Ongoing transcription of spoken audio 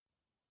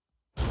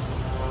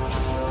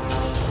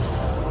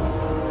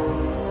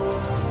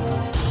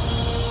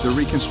The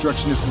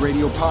Reconstructionist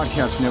Radio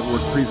Podcast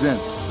Network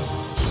presents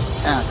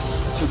Axe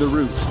to the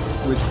Root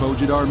with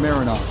Bojidar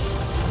Marinov,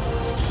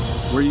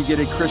 where you get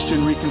a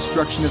Christian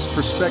Reconstructionist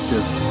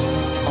perspective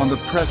on the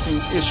pressing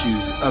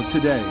issues of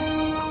today.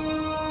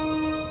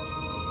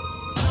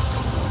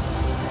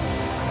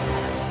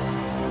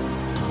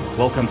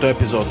 Welcome to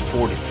episode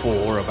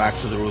 44 of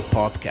Axe to the Root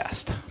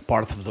podcast,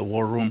 part of the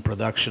War Room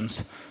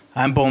Productions.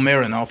 I'm Bo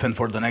Marinov, and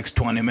for the next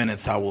 20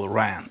 minutes I will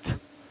rant.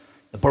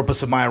 The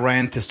purpose of my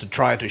rant is to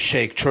try to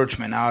shake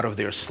churchmen out of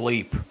their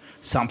sleep,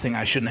 something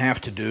I shouldn't have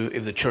to do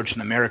if the church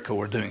in America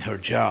were doing her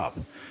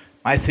job.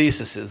 My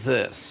thesis is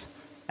this: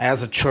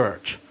 as a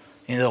church,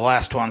 in the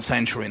last 1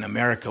 century in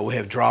America, we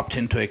have dropped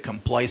into a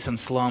complacent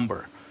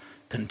slumber,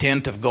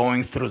 content of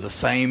going through the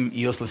same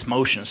useless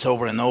motions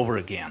over and over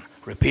again,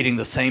 repeating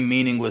the same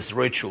meaningless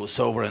rituals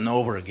over and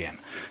over again,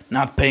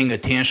 not paying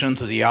attention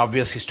to the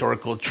obvious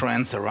historical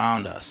trends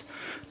around us,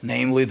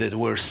 namely that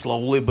we're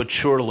slowly but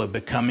surely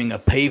becoming a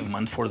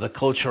pavement for the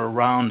culture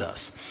around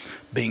us,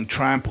 being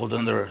trampled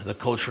under the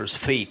culture's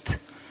feet,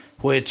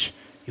 which,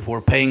 if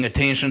we're paying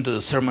attention to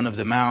the Sermon on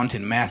the Mount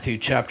in Matthew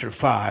chapter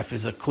 5,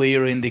 is a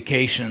clear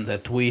indication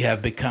that we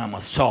have become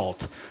a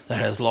salt that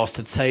has lost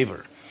its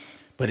savor.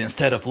 But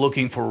instead of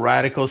looking for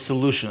radical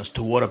solutions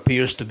to what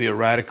appears to be a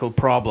radical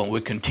problem,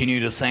 we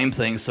continue the same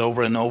things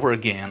over and over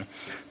again,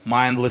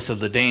 mindless of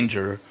the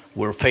danger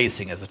we're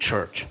facing as a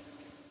church.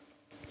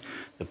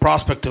 The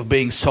prospect of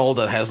being salt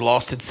that has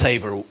lost its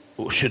savor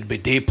should be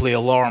deeply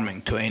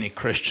alarming to any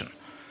Christian.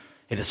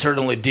 It is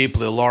certainly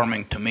deeply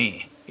alarming to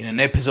me. In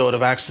an episode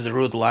of Axe to the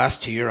Root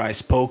last year, I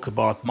spoke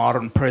about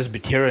modern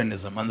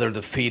Presbyterianism under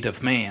the feet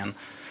of man,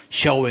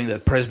 showing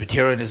that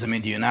Presbyterianism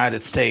in the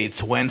United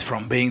States went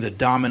from being the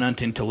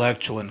dominant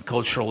intellectual and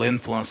cultural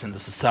influence in the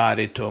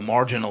society to a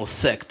marginal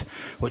sect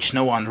which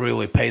no one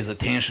really pays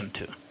attention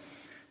to.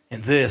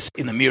 And this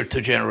in a mere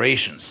 2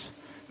 generations.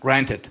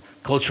 Granted,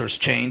 cultures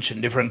change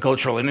and different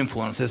cultural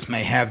influences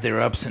may have their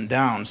ups and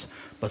downs,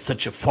 but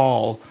such a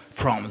fall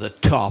from the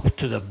top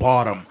to the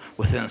bottom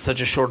within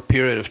such a short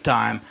period of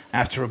time,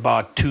 after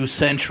about 2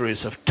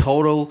 centuries of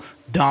total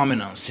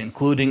dominance,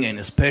 including and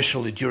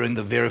especially during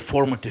the very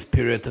formative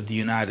period of the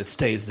United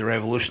States, the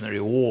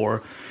Revolutionary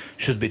War,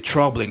 should be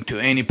troubling to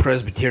any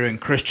Presbyterian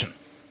Christian,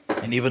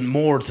 and even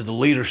more to the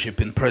leadership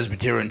in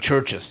Presbyterian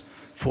churches.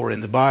 For in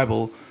the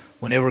Bible,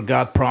 whenever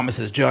God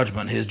promises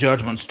judgment, his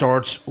judgment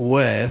starts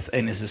with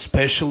and is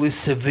especially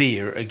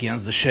severe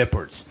against the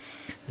shepherds,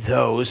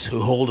 those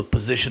who hold a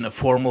position of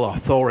formal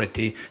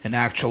authority and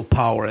actual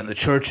power in the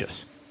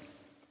churches.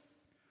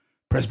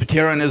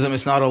 Presbyterianism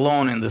is not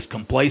alone in this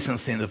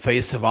complacency in the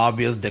face of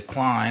obvious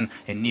decline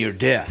and near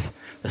death.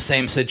 The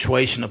same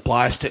situation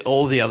applies to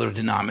all the other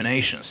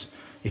denominations.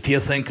 If you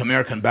think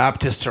American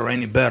Baptists are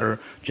any better,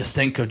 just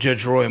think of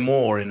Judge Roy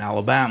Moore in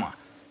Alabama.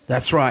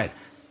 That's right,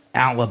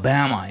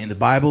 Alabama in the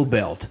Bible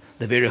Belt,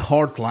 the very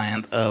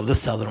heartland of the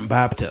Southern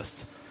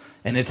Baptists.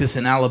 And it is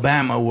in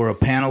Alabama where a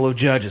panel of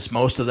judges,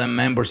 most of them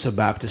members of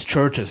Baptist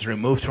churches,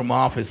 removed from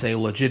office a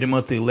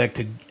legitimately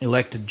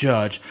elected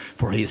judge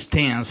for his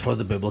stance for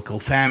the biblical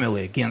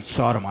family against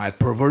sodomite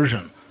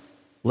perversion.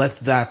 Let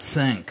that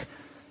sink.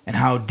 And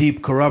how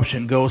deep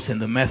corruption goes in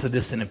the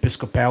Methodist and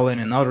Episcopalian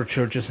and other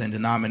churches and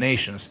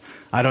denominations,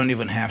 I don't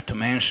even have to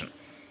mention.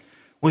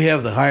 We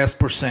have the highest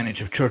percentage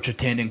of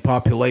church-attending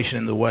population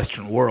in the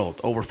Western world.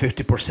 Over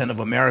 50% of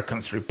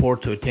Americans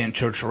report to attend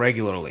church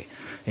regularly.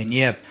 And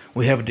yet,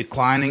 we have a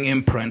declining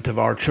imprint of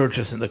our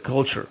churches in the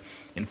culture.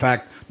 In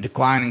fact,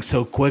 declining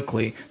so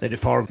quickly that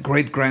if our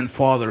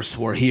great-grandfathers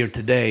were here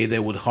today, they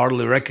would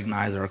hardly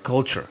recognize our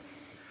culture.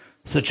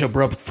 Such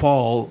abrupt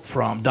fall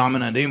from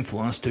dominant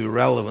influence to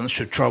irrelevance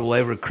should trouble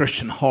every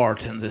Christian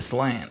heart in this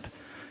land.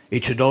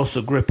 It should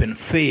also grip in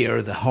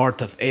fear the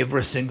heart of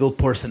every single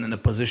person in a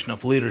position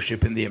of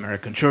leadership in the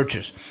American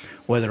churches,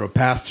 whether a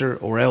pastor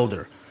or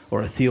elder,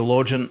 or a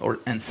theologian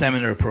and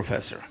seminary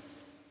professor.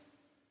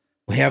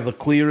 We have the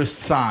clearest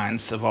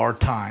signs of our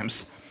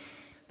times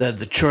that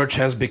the church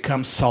has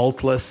become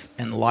saltless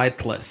and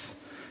lightless,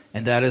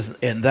 and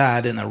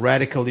that in a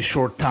radically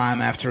short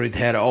time after it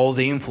had all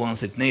the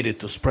influence it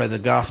needed to spread the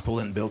gospel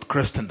and build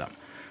Christendom.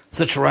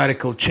 Such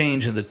radical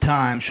change in the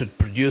time should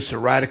produce a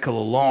radical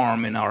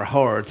alarm in our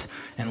hearts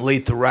and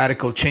lead to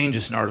radical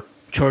changes in our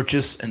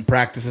churches and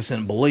practices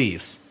and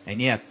beliefs.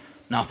 And yet,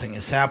 nothing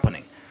is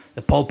happening.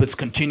 The pulpits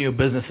continue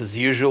business as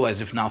usual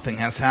as if nothing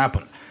has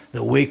happened.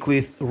 The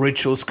weekly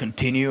rituals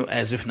continue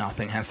as if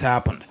nothing has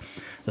happened.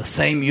 The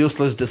same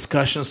useless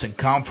discussions and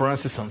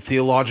conferences on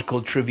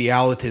theological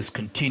trivialities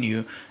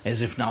continue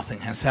as if nothing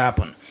has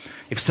happened.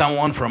 If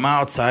someone from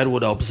outside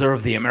would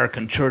observe the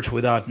American church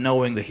without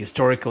knowing the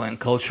historical and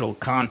cultural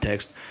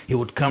context, he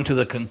would come to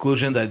the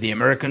conclusion that the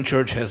American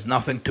church has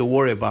nothing to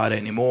worry about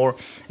anymore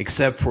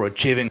except for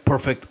achieving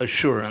perfect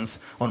assurance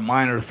on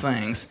minor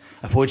things,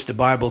 of which the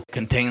Bible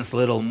contains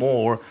little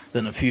more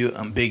than a few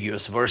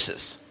ambiguous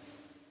verses.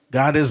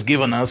 God has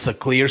given us a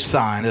clear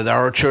sign that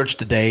our church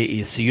today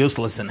is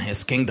useless in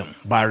His kingdom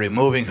by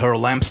removing her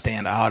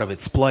lampstand out of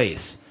its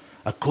place.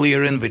 a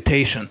clear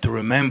invitation to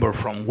remember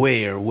from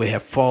where we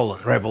have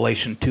fallen,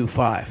 Revelation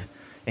 2:5.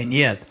 And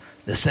yet,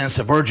 the sense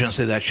of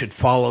urgency that should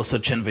follow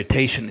such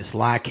invitation is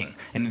lacking,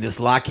 and it is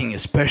lacking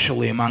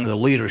especially among the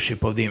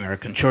leadership of the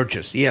American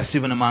churches. Yes,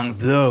 even among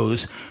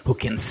those who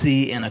can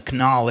see and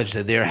acknowledge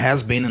that there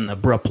has been an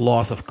abrupt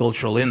loss of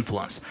cultural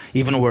influence,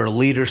 even where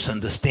leaders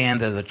understand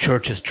that the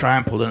church is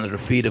trampled under the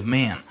feet of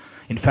man.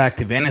 In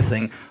fact, if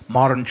anything,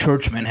 modern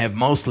churchmen have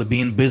mostly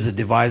been busy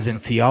devising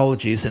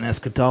theologies and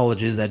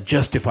eschatologies that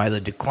justify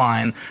the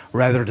decline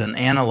rather than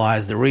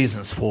analyze the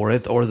reasons for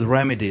it or the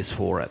remedies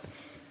for it.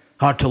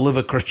 How to live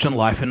a Christian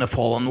life in a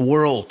fallen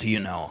world,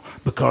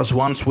 because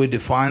once we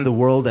define the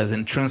world as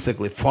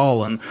intrinsically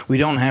fallen, we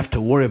don't have to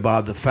worry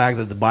about the fact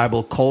that the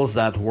Bible calls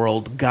that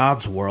world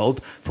God's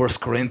world,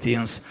 1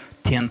 Corinthians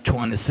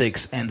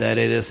 10:26, and that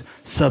it is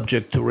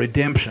subject to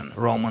redemption,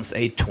 Romans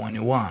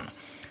 8:21.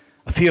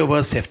 A few of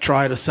us have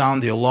tried to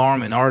sound the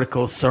alarm in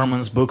articles,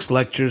 sermons, books,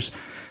 lectures,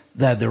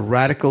 that the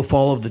radical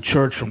fall of the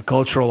church from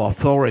cultural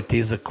authority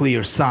is a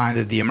clear sign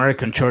that the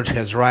American church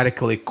has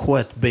radically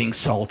quit being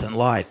salt and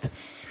light.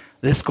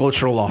 This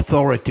cultural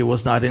authority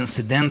was not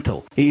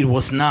incidental. It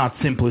was not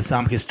simply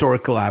some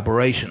historical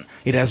aberration.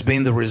 It has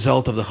been the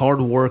result of the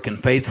hard work and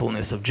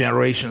faithfulness of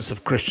generations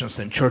of Christians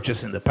and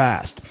churches in the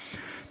past.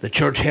 The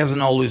church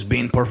hasn't always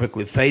been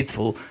perfectly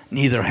faithful,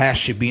 neither has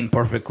she been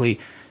perfectly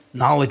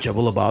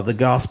knowledgeable about the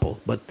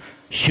gospel, but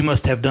she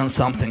must have done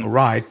something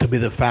right to be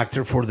the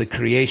factor for the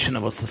creation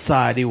of a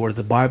society where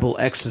the Bible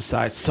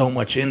exercised so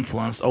much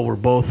influence over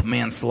both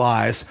men's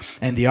lives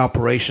and the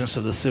operations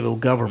of the civil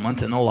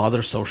government and all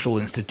other social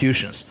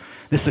institutions.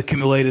 This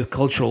accumulated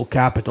cultural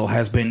capital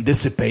has been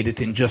dissipated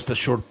in just a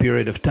short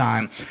period of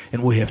time,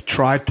 and we have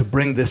tried to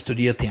bring this to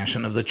the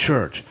attention of the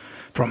church.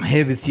 From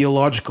heavy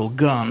theological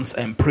guns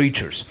and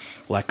preachers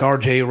like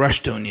R.J.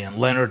 Rushdoony and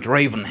Leonard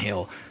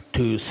Ravenhill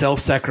to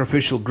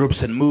self-sacrificial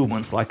groups and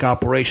movements like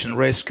Operation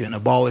Rescue and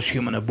Abolish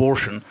Human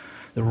Abortion,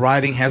 the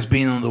writing has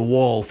been on the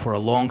wall for a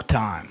long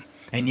time.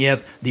 And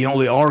yet, the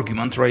only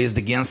argument raised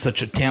against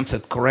such attempts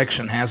at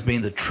correction has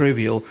been the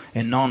trivial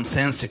and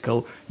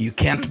nonsensical, you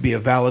can't be a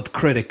valid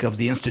critic of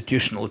the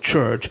institutional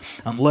church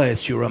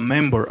unless you're a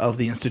member of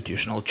the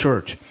institutional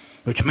church.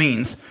 Which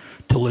means,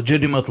 to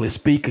legitimately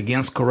speak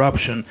against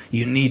corruption,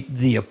 you need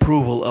the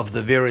approval of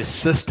the very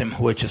system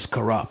which is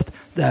corrupt.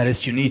 That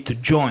is, you need to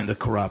join the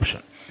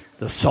corruption.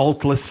 The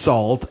saltless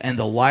salt and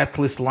the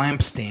lightless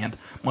lampstand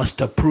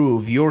must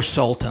approve your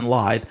salt and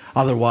light,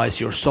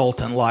 otherwise your salt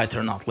and light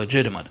are not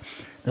legitimate.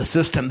 The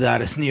system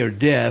that is near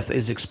death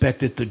is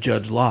expected to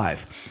judge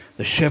life.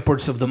 The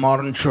shepherds of the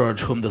modern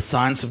church, whom the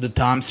signs of the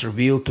times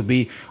reveal to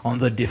be on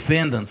the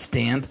defendant's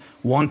stand,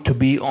 want to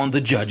be on the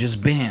judge's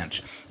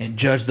bench and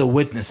judge the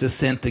witnesses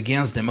sent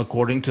against them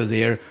according to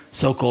their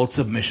so-called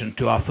submission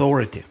to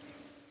authority.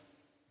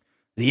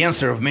 The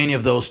answer of many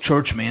of those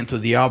churchmen to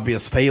the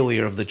obvious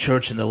failure of the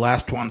church in the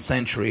last 1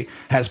 century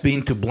has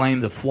been to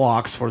blame the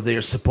flocks for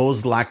their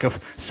supposed lack of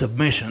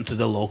submission to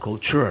the local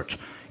church.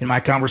 In my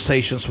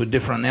conversations with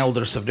different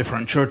elders of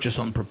different churches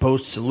on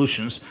proposed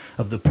solutions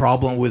of the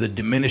problem with the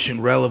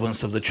diminishing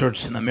relevance of the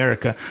church in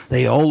America,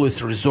 they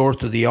always resort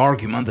to the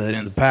argument that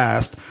in the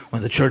past,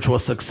 when the church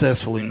was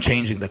successful in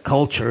changing the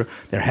culture,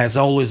 there has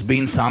always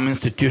been some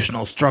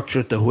institutional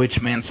structure to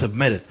which men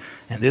submitted,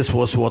 and this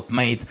was what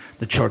made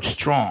the church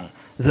strong.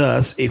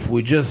 Thus, if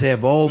we just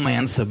have all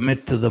men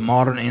submit to the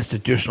modern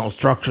institutional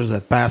structures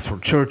that pass for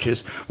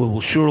churches, we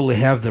will surely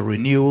have the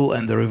renewal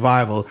and the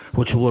revival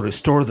which will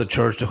restore the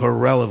church to her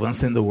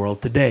relevance in the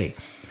world today.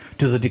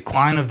 To the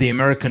decline of the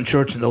American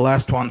church in the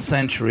last 1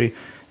 century,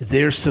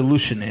 their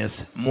solution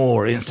is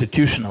more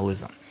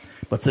institutionalism.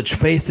 But such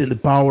faith in the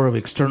power of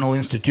external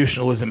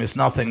institutionalism is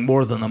nothing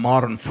more than a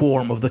modern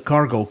form of the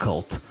cargo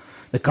cult.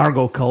 The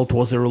cargo cult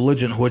was a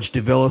religion which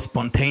developed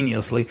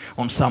spontaneously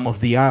on some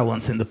of the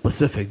islands in the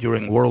Pacific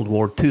during World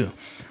War II.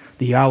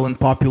 The island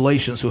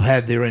populations who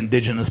had their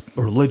indigenous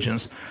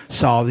religions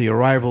saw the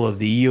arrival of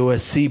the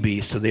U.S.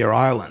 Seabees to their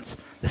islands.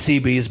 The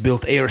Seabees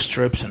built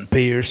airstrips and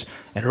piers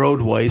and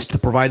roadways to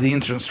provide the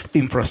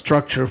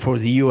infrastructure for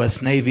the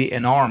U.S. Navy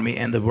and Army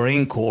and the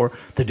Marine Corps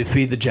to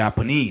defeat the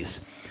Japanese.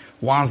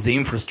 Once the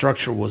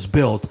infrastructure was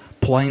built,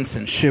 planes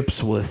and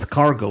ships with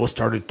cargo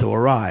started to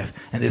arrive,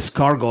 and this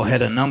cargo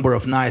had a number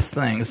of nice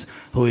things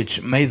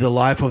which made the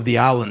life of the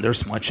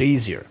islanders much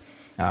easier.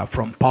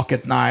 From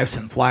pocket knives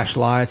and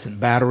flashlights and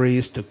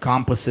batteries to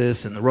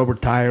compasses and rubber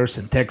tires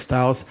and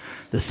textiles,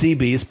 the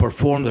Seabees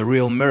performed a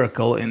real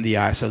miracle in the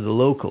eyes of the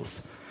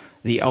locals.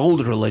 The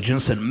old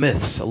religions and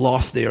myths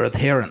lost their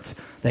adherents.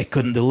 They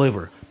couldn't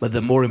deliver, but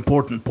the more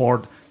important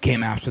part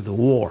came after the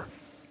war.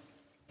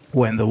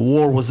 When the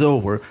war was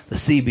over, the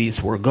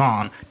Seabees were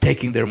gone,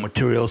 taking their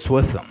materials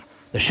with them.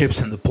 The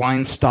ships and the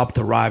planes stopped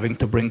arriving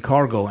to bring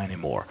cargo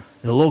anymore.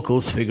 The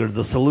locals figured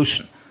the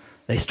solution.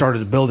 They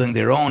started building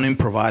their own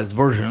improvised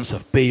versions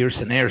of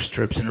piers and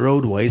airstrips and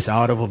roadways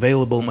out of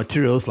available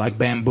materials like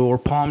bamboo or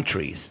palm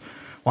trees.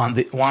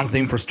 Once the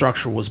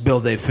infrastructure was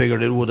built, they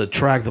figured it would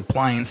attract the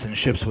planes and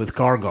ships with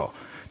cargo,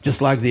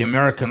 just like the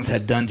Americans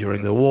had done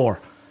during the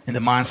war. In the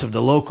minds of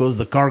the locals,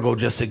 the cargo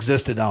just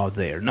existed out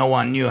there. No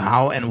one knew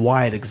how and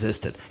why it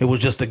existed. It was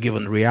just a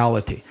given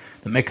reality.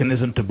 The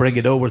mechanism to bring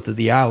it over to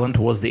the island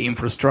was the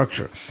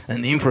infrastructure,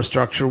 and the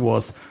infrastructure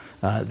was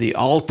the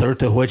altar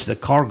to which the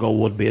cargo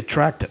would be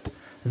attracted.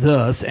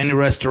 Thus, any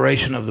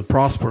restoration of the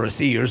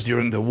prosperous years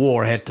during the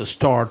war had to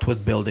start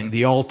with building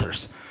the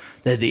altars.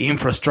 That the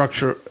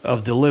infrastructure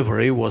of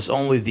delivery was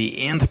only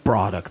the end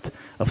product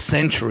of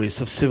centuries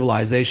of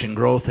civilization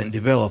growth and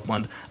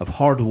development, of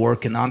hard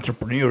work and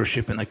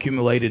entrepreneurship and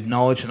accumulated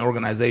knowledge and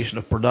organization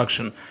of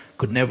production,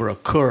 could never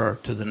occur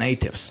to the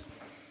natives.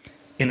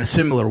 In a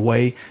similar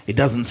way, it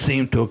doesn't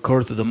seem to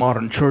occur to the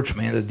modern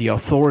churchman that the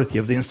authority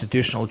of the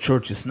institutional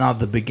church is not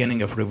the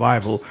beginning of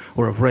revival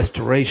or of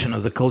restoration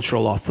of the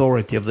cultural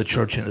authority of the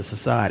church in the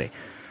society.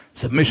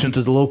 Submission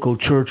to the local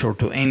church or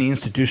to any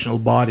institutional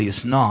body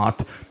is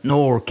not,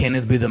 nor can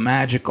it be the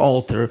magic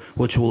altar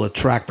which will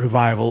attract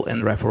revival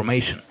and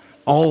reformation.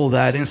 All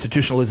that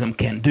institutionalism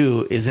can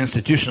do is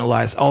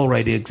institutionalize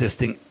already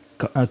existing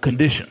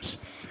conditions.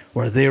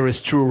 Where there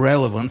is true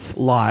relevance,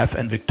 life,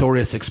 and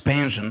victorious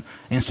expansion,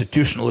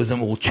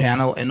 institutionalism will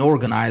channel and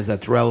organize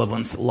that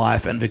relevance,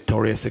 life, and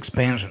victorious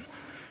expansion.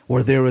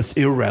 Where there is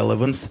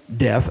irrelevance,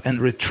 death, and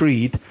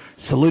retreat,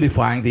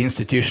 solidifying the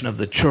institution of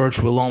the church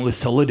will only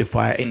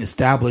solidify and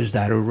establish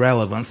that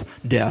irrelevance,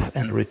 death,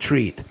 and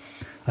retreat.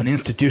 An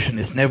institution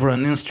is never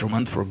an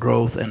instrument for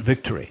growth and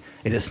victory.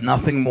 It is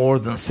nothing more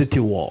than city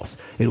walls.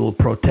 It will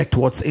protect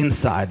what's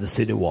inside the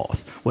city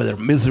walls, whether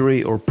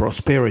misery or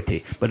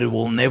prosperity, but it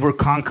will never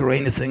conquer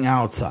anything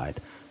outside.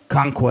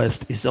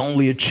 Conquest is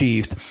only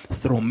achieved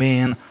through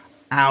men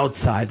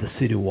outside the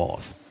city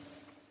walls.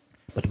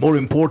 But more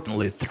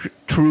importantly,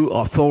 true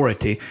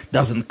authority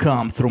doesn't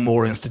come through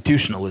more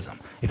institutionalism.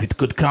 If it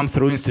could come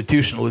through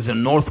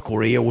institutionalism, North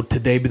Korea would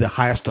today be the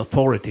highest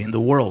authority in the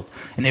world,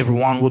 and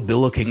everyone would be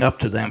looking up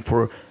to them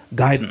for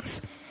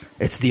guidance.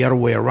 It's the other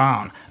way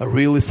around. A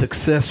really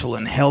successful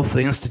and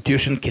healthy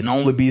institution can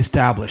only be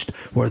established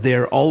where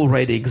there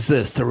already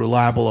exists a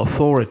reliable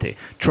authority,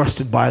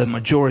 trusted by the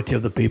majority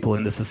of the people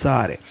in the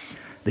society.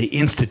 The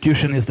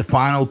institution is the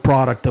final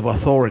product of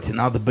authority,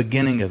 not the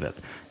beginning of it.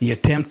 The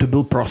attempt to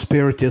build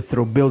prosperity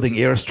through building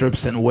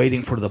airstrips and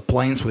waiting for the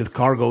planes with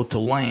cargo to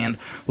land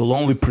will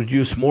only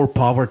produce more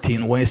poverty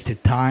and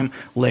wasted time,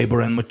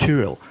 labor, and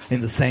material.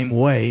 In the same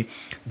way,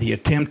 the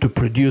attempt to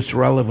produce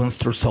relevance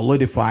through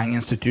solidifying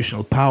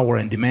institutional power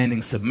and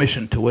demanding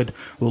submission to it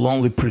will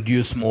only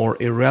produce more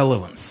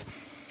irrelevance.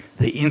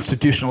 The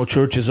institutional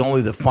church is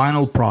only the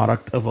final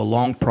product of a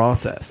long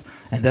process,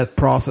 and that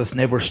process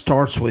never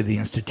starts with the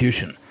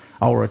institution.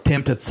 Our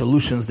attempt at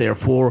solutions,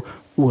 therefore,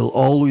 will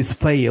always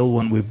fail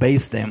when we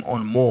base them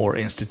on more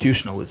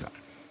institutionalism.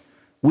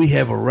 We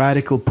have a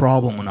radical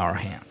problem on our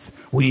hands.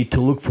 We need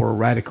to look for a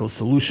radical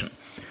solution.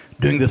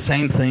 Doing the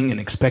same thing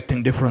and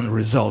expecting different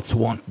results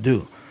won't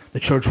do. The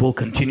church will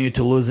continue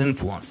to lose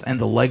influence, and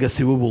the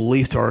legacy we will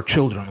leave to our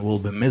children will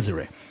be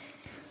misery.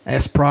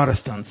 As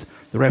Protestants,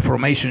 the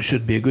Reformation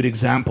should be a good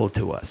example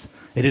to us.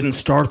 It didn't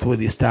start with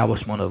the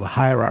establishment of a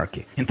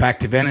hierarchy. In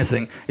fact, if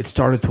anything, it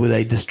started with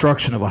a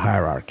destruction of a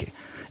hierarchy.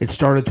 It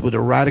started with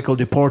a radical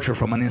departure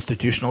from an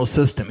institutional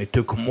system. It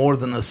took more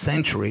than a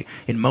century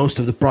in most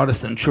of the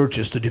Protestant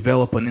churches to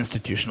develop an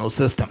institutional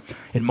system.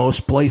 In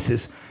most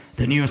places,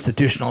 the new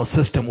institutional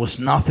system was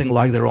nothing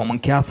like the Roman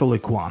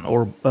Catholic one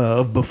or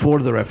of before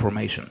the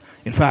Reformation.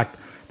 In fact,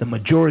 the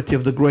majority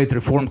of the great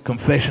Reformed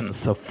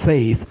confessions of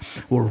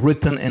faith were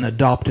written and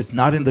adopted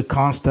not in the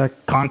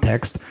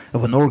context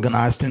of an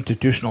organized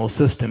institutional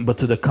system, but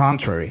to the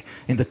contrary,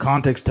 in the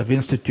context of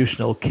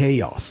institutional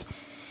chaos.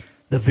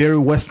 The very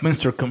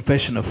Westminster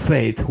Confession of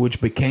Faith,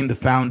 which became the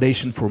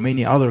foundation for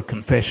many other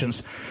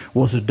confessions,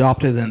 was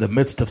adopted in the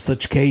midst of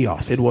such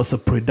chaos. It was a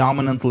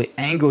predominantly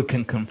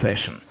Anglican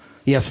confession.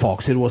 Yes,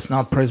 folks, it was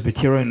not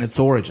Presbyterian in its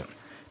origin.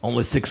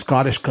 Only 6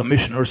 Scottish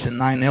commissioners and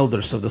 9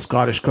 elders of the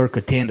Scottish Kirk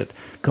attended,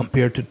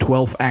 compared to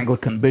 12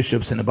 Anglican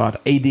bishops and about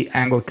 80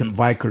 Anglican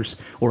vicars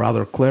or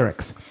other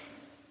clerics.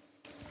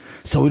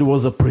 So it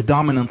was a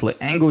predominantly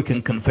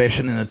Anglican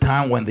confession in a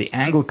time when the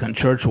Anglican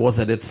Church was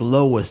at its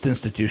lowest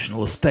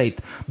institutional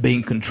state,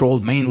 being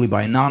controlled mainly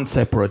by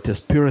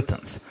non-separatist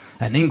Puritans.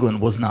 And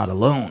England was not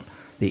alone.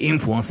 The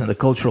influence and the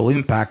cultural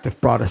impact of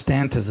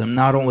Protestantism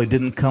not only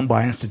didn't come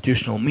by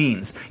institutional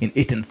means,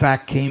 it in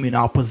fact came in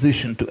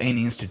opposition to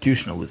any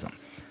institutionalism.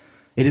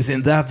 It is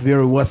in that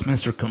very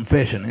Westminster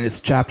Confession, in its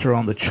chapter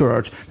on the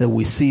Church, that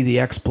we see the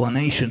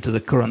explanation to the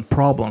current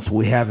problems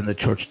we have in the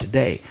Church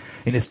today.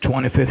 In its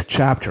 25th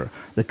chapter,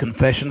 the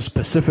Confession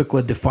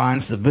specifically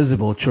defines the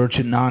visible Church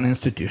in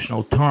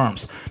non-institutional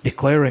terms,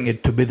 declaring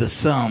it to be the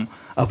sum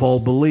of all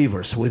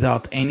believers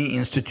without any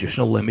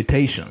institutional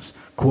limitations.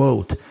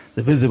 Quote,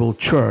 "The visible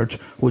Church,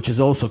 which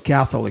is also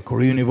Catholic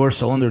or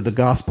universal under the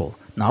gospel,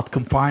 not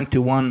confined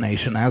to one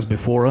nation as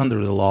before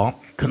under the law,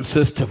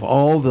 consists of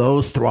all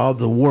those throughout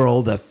the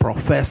world that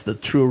profess the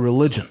true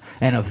religion,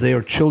 and of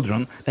their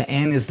children. The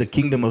end is the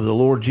kingdom of the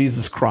Lord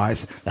Jesus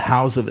Christ, the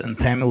house of and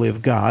family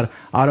of God,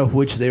 out of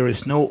which there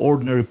is no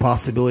ordinary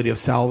possibility of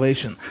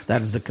salvation."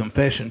 That is the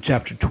Confession,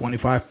 chapter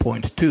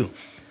 25.2.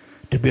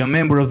 To be a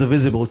member of the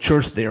visible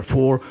church,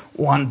 therefore,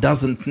 one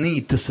doesn't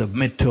need to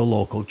submit to a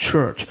local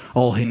church.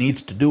 All he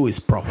needs to do is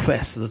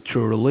profess the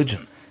true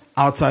religion.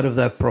 Outside of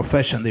that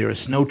profession, there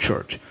is no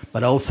church,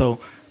 but also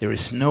there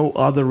is no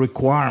other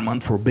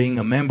requirement for being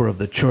a member of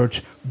the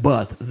church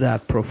but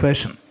that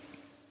profession.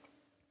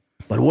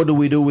 But what do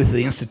we do with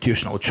the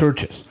institutional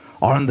churches?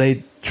 Aren't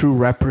they true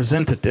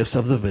representatives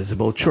of the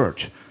visible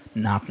church?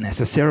 Not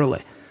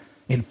necessarily.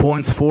 In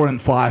points 4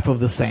 and 5 of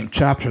the same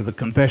chapter, the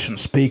confession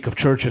speak of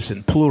churches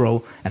in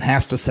plural and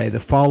has to say the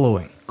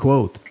following,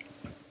 quote,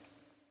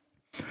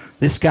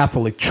 "This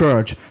Catholic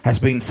Church has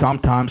been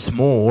sometimes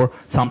more,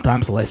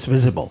 sometimes less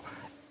visible,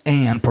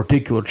 and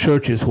particular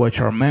churches which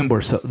are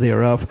members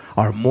thereof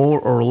are more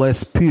or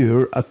less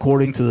pure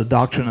according to the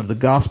doctrine of the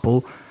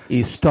gospel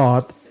is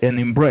taught and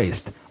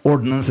embraced.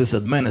 Ordinances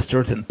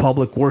administered and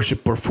public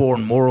worship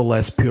performed more or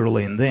less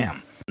purely in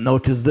them."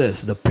 Notice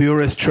this, the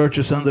purest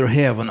churches under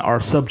heaven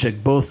are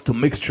subject both to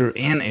mixture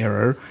and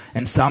error,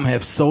 and some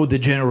have so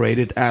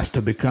degenerated as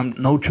to become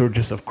no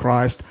churches of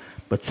Christ,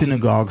 but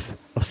synagogues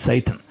of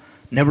Satan.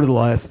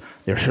 Nevertheless,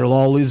 there shall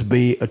always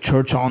be a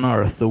church on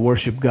earth to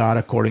worship God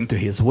according to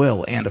his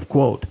will. End of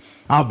quote.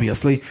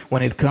 Obviously,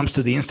 when it comes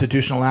to the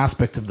institutional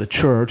aspect of the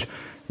church,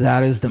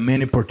 that is the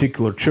many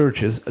particular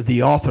churches,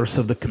 the authors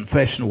of the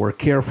confession were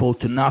careful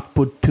to not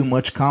put too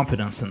much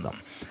confidence in them.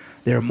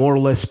 They're more or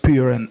less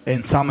pure,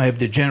 and some have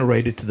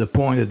degenerated to the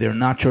point that they're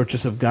not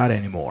churches of God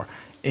anymore.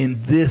 In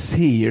this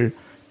here,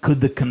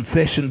 could the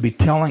confession be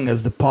telling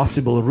us the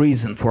possible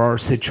reason for our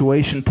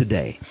situation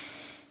today?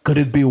 Could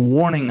it be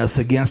warning us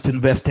against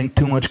investing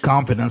too much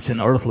confidence in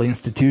earthly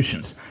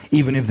institutions,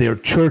 even if they're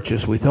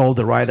churches with all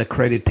the right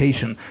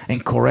accreditation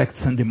and correct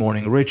Sunday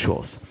morning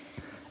rituals?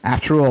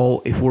 After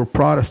all, if we're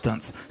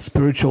Protestants,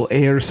 spiritual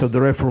heirs of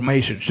the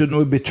Reformation, shouldn't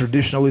we be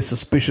traditionally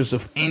suspicious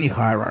of any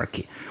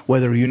hierarchy,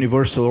 whether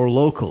universal or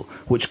local,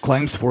 which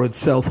claims for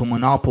itself a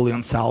monopoly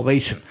on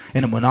salvation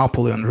and a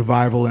monopoly on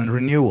revival and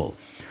renewal?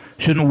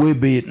 Shouldn't we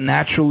be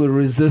naturally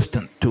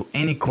resistant to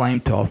any claim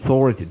to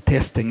authority,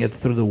 testing it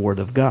through the Word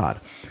of God?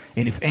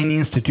 And if any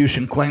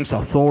institution claims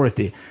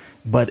authority,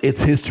 but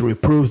its history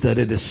proves that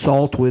it is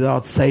salt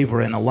without savor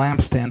and a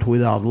lampstand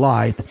without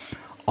light,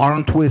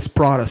 aren't we as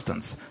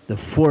Protestants the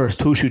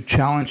first who should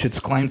challenge its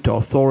claim to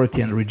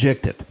authority and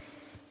reject it,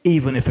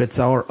 even if it's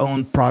our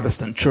own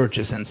Protestant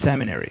churches and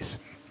seminaries?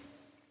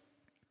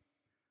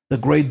 The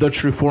great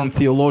Dutch Reformed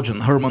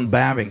theologian Herman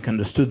Bavinck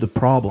understood the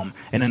problem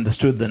and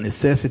understood the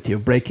necessity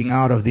of breaking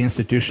out of the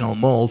institutional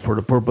mold for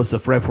the purpose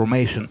of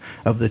reformation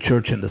of the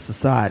church and the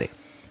society.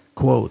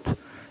 Quote,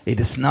 "It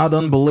is not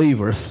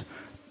unbelievers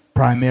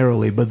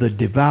primarily, but the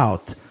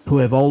devout who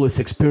have always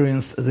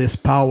experienced this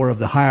power of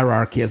the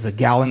hierarchy as a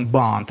galling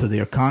bond to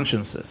their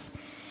consciences.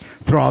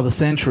 Throughout the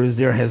centuries,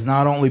 there has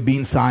not only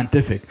been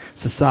scientific,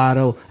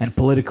 societal, and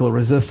political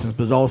resistance,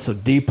 but also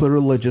deeply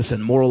religious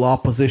and moral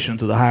opposition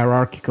to the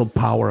hierarchical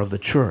power of the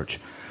church.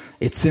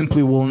 It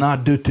simply will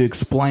not do to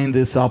explain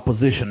this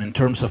opposition in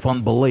terms of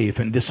unbelief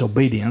and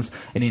disobedience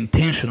and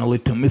intentionally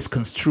to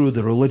misconstrue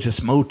the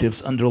religious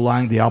motives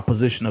underlying the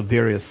opposition of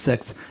various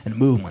sects and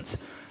movements.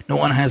 No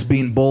one has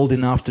been bold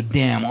enough to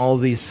damn all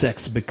these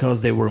sects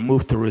because they were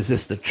moved to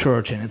resist the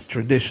church and its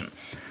tradition.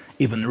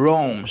 Even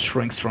Rome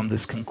shrinks from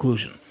this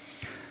conclusion.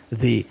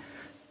 The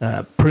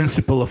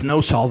principle of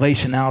no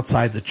salvation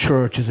outside the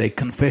church is a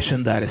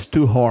confession that is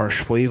too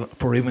harsh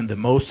for even the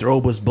most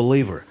robust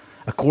believer.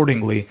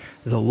 Accordingly,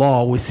 the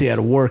law we see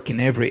at work in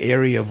every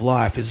area of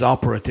life is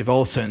operative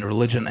also in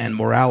religion and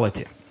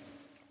morality.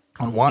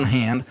 On one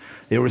hand,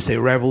 there is a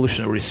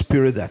revolutionary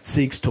spirit that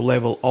seeks to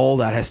level all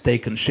that has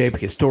taken shape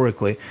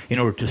historically in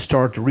order to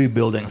start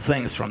rebuilding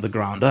things from the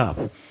ground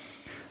up.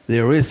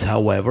 There is,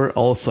 however,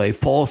 also a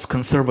false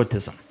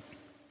conservatism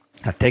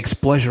that takes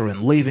pleasure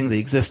in leaving the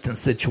existing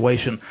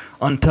situation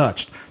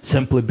untouched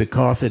simply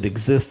because it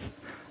exists,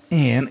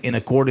 and in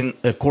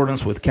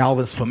accordance with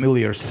Calvin's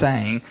familiar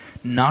saying,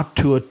 not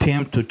to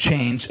attempt to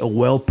change a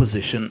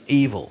well-positioned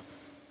evil.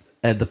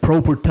 At the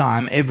proper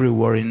time,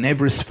 everywhere, in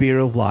every sphere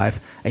of life,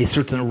 a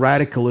certain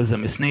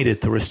radicalism is needed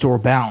to restore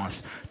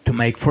balance, to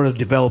make further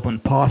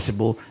development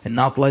possible, and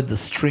not let the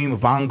stream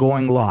of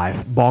ongoing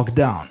life bog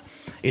down.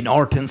 In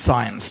art and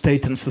science,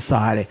 state and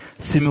society,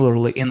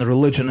 similarly in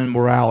religion and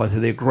morality,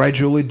 there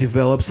gradually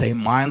develops a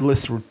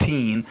mindless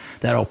routine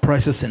that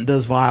oppresses and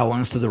does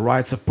violence to the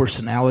rights of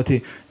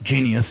personality,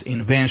 genius,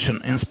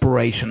 invention,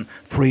 inspiration,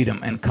 freedom,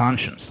 and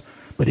conscience.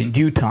 But in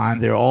due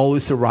time, there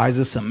always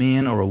arises a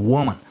man or a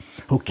woman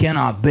who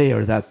cannot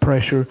bear that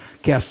pressure,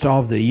 casts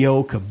off the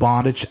yoke of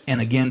bondage,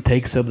 and again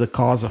takes up the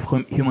cause of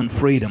human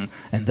freedom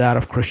and that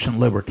of Christian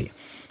liberty.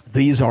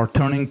 These are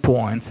turning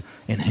points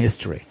in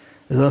history.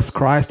 Thus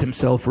Christ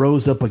himself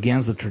rose up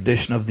against the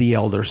tradition of the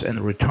elders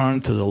and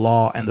returned to the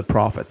law and the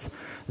prophets.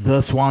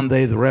 Thus one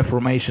day the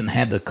Reformation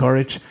had the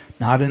courage,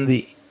 not in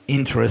the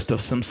interest of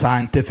some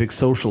scientific,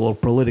 social, or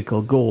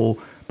political goal,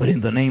 but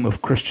in the name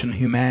of Christian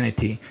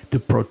humanity, to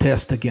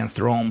protest against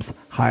Rome's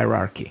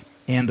hierarchy.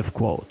 End of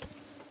quote.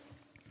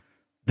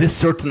 This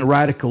certain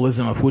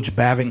radicalism of which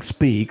Bavinck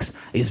speaks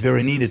is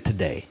very needed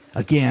today.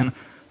 Again,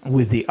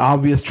 With the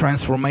obvious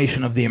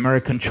transformation of the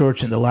American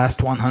church in the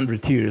last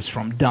 100 years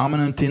from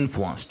dominant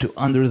influence to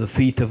under the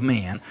feet of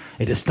man,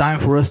 it is time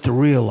for us to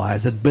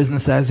realize that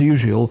business as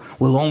usual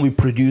will only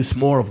produce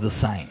more of the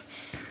same.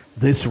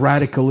 This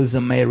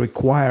radicalism may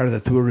require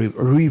that we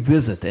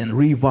revisit and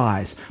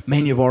revise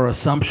many of our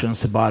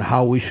assumptions about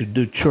how we should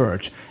do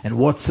church and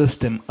what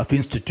system of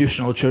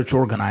institutional church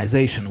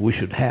organization we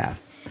should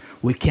have.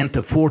 We can't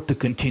afford to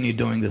continue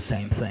doing the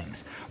same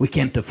things. We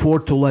can't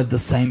afford to let the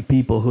same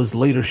people whose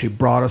leadership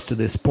brought us to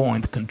this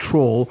point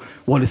control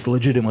what is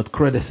legitimate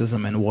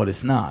criticism and what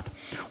is not.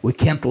 We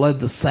can't let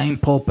the same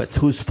pulpits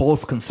whose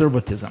false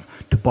conservatism,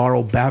 to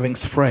borrow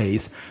Baving's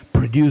phrase,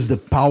 produce the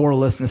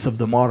powerlessness of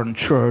the modern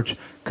church,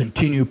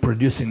 continue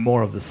producing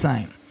more of the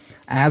same.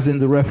 As in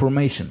the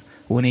Reformation,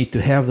 we need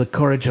to have the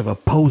courage of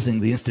opposing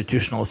the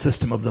institutional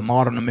system of the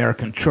modern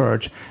American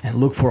church and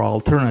look for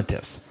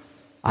alternatives.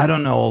 I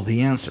don't know all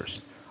the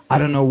answers. I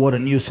don't know what a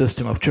new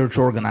system of church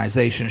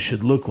organization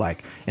should look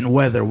like and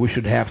whether we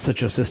should have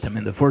such a system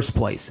in the first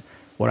place.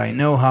 What I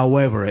know,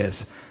 however,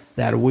 is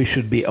that we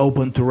should be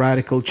open to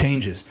radical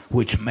changes,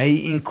 which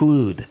may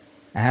include,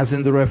 as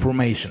in the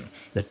Reformation,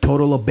 the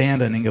total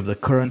abandoning of the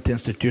current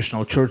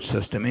institutional church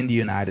system in the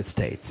United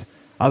States.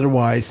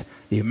 Otherwise,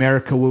 the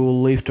America we will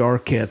leave to our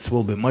kids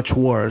will be much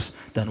worse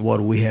than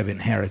what we have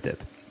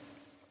inherited.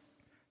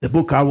 The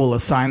book I will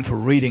assign for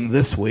reading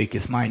this week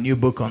is my new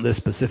book on this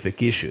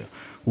specific issue,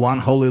 One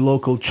Holy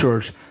Local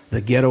Church,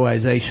 The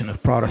Ghettoization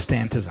of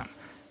Protestantism.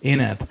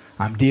 In it,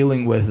 I'm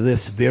dealing with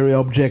this very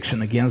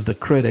objection against the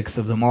critics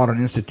of the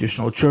modern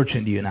institutional church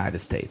in the United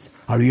States.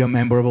 Are you a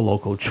member of a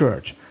local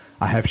church?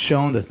 I have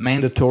shown that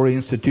mandatory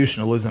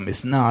institutionalism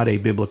is not a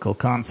biblical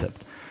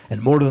concept,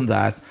 and more than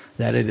that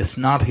it is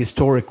not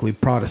historically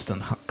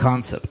Protestant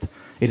concept.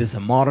 It is a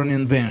modern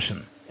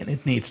invention, and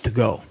it needs to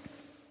go.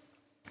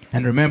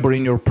 And remember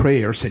in your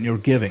prayers and your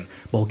giving,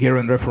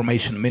 Bulgarian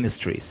Reformation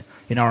Ministries.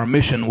 In our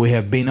mission, we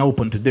have been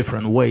open to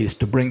different ways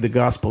to bring the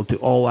gospel to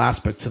all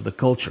aspects of the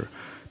culture,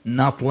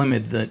 not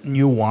limit the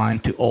new wine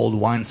to old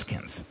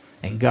wineskins.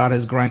 And God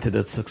has granted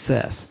it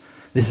success.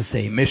 This is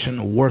a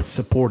mission worth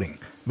supporting.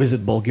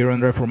 Visit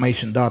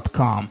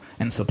BulgarianReformation.com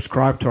and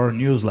subscribe to our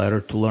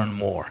newsletter to learn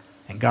more.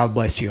 And God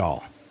bless you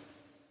all.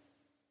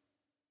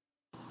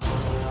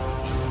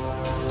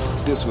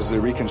 This was a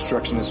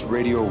Reconstructionist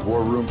Radio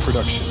War Room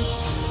production.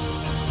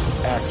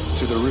 Axe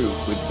to the Root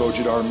with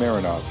Bojidar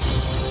Marinov.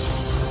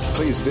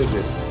 Please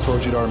visit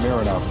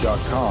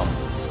BojidarMarinov.com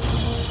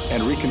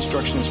and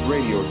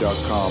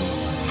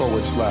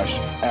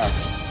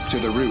ReconstructionistRadio.com/Axe to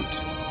the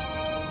Root.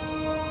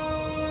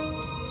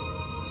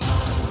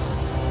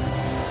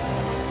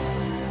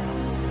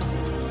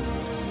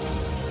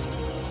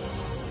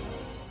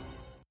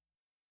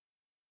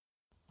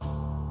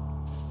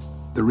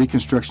 The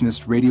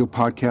Reconstructionist Radio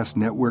Podcast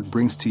Network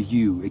brings to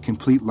you a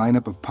complete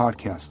lineup of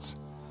podcasts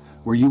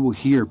where you will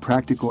hear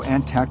practical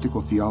and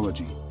tactical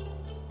theology.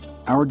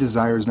 Our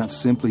desire is not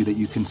simply that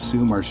you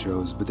consume our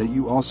shows, but that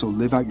you also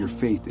live out your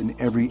faith in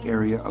every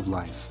area of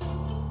life.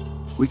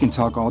 We can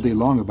talk all day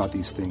long about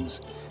these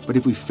things, but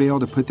if we fail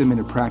to put them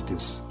into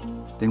practice,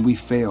 then we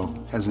fail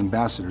as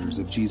ambassadors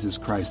of Jesus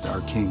Christ,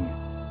 our King.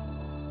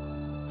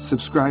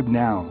 Subscribe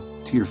now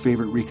to your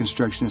favorite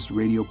Reconstructionist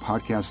Radio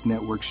Podcast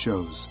Network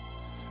shows,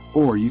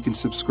 or you can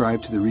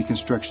subscribe to the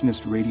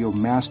Reconstructionist Radio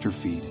Master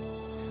Feed,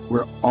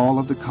 where all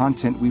of the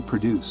content we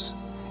produce,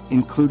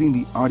 including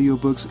the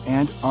audiobooks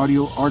and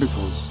audio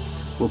articles,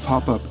 will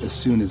pop up as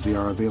soon as they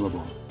are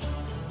available.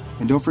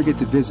 And don't forget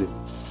to visit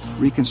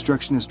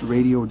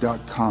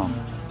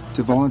ReconstructionistRadio.com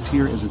to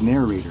volunteer as a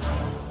narrator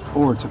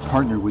or to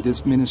partner with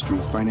this ministry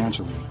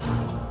financially.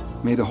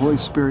 May the Holy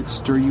Spirit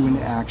stir you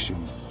into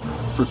action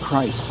for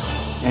Christ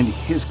and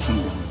His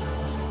kingdom.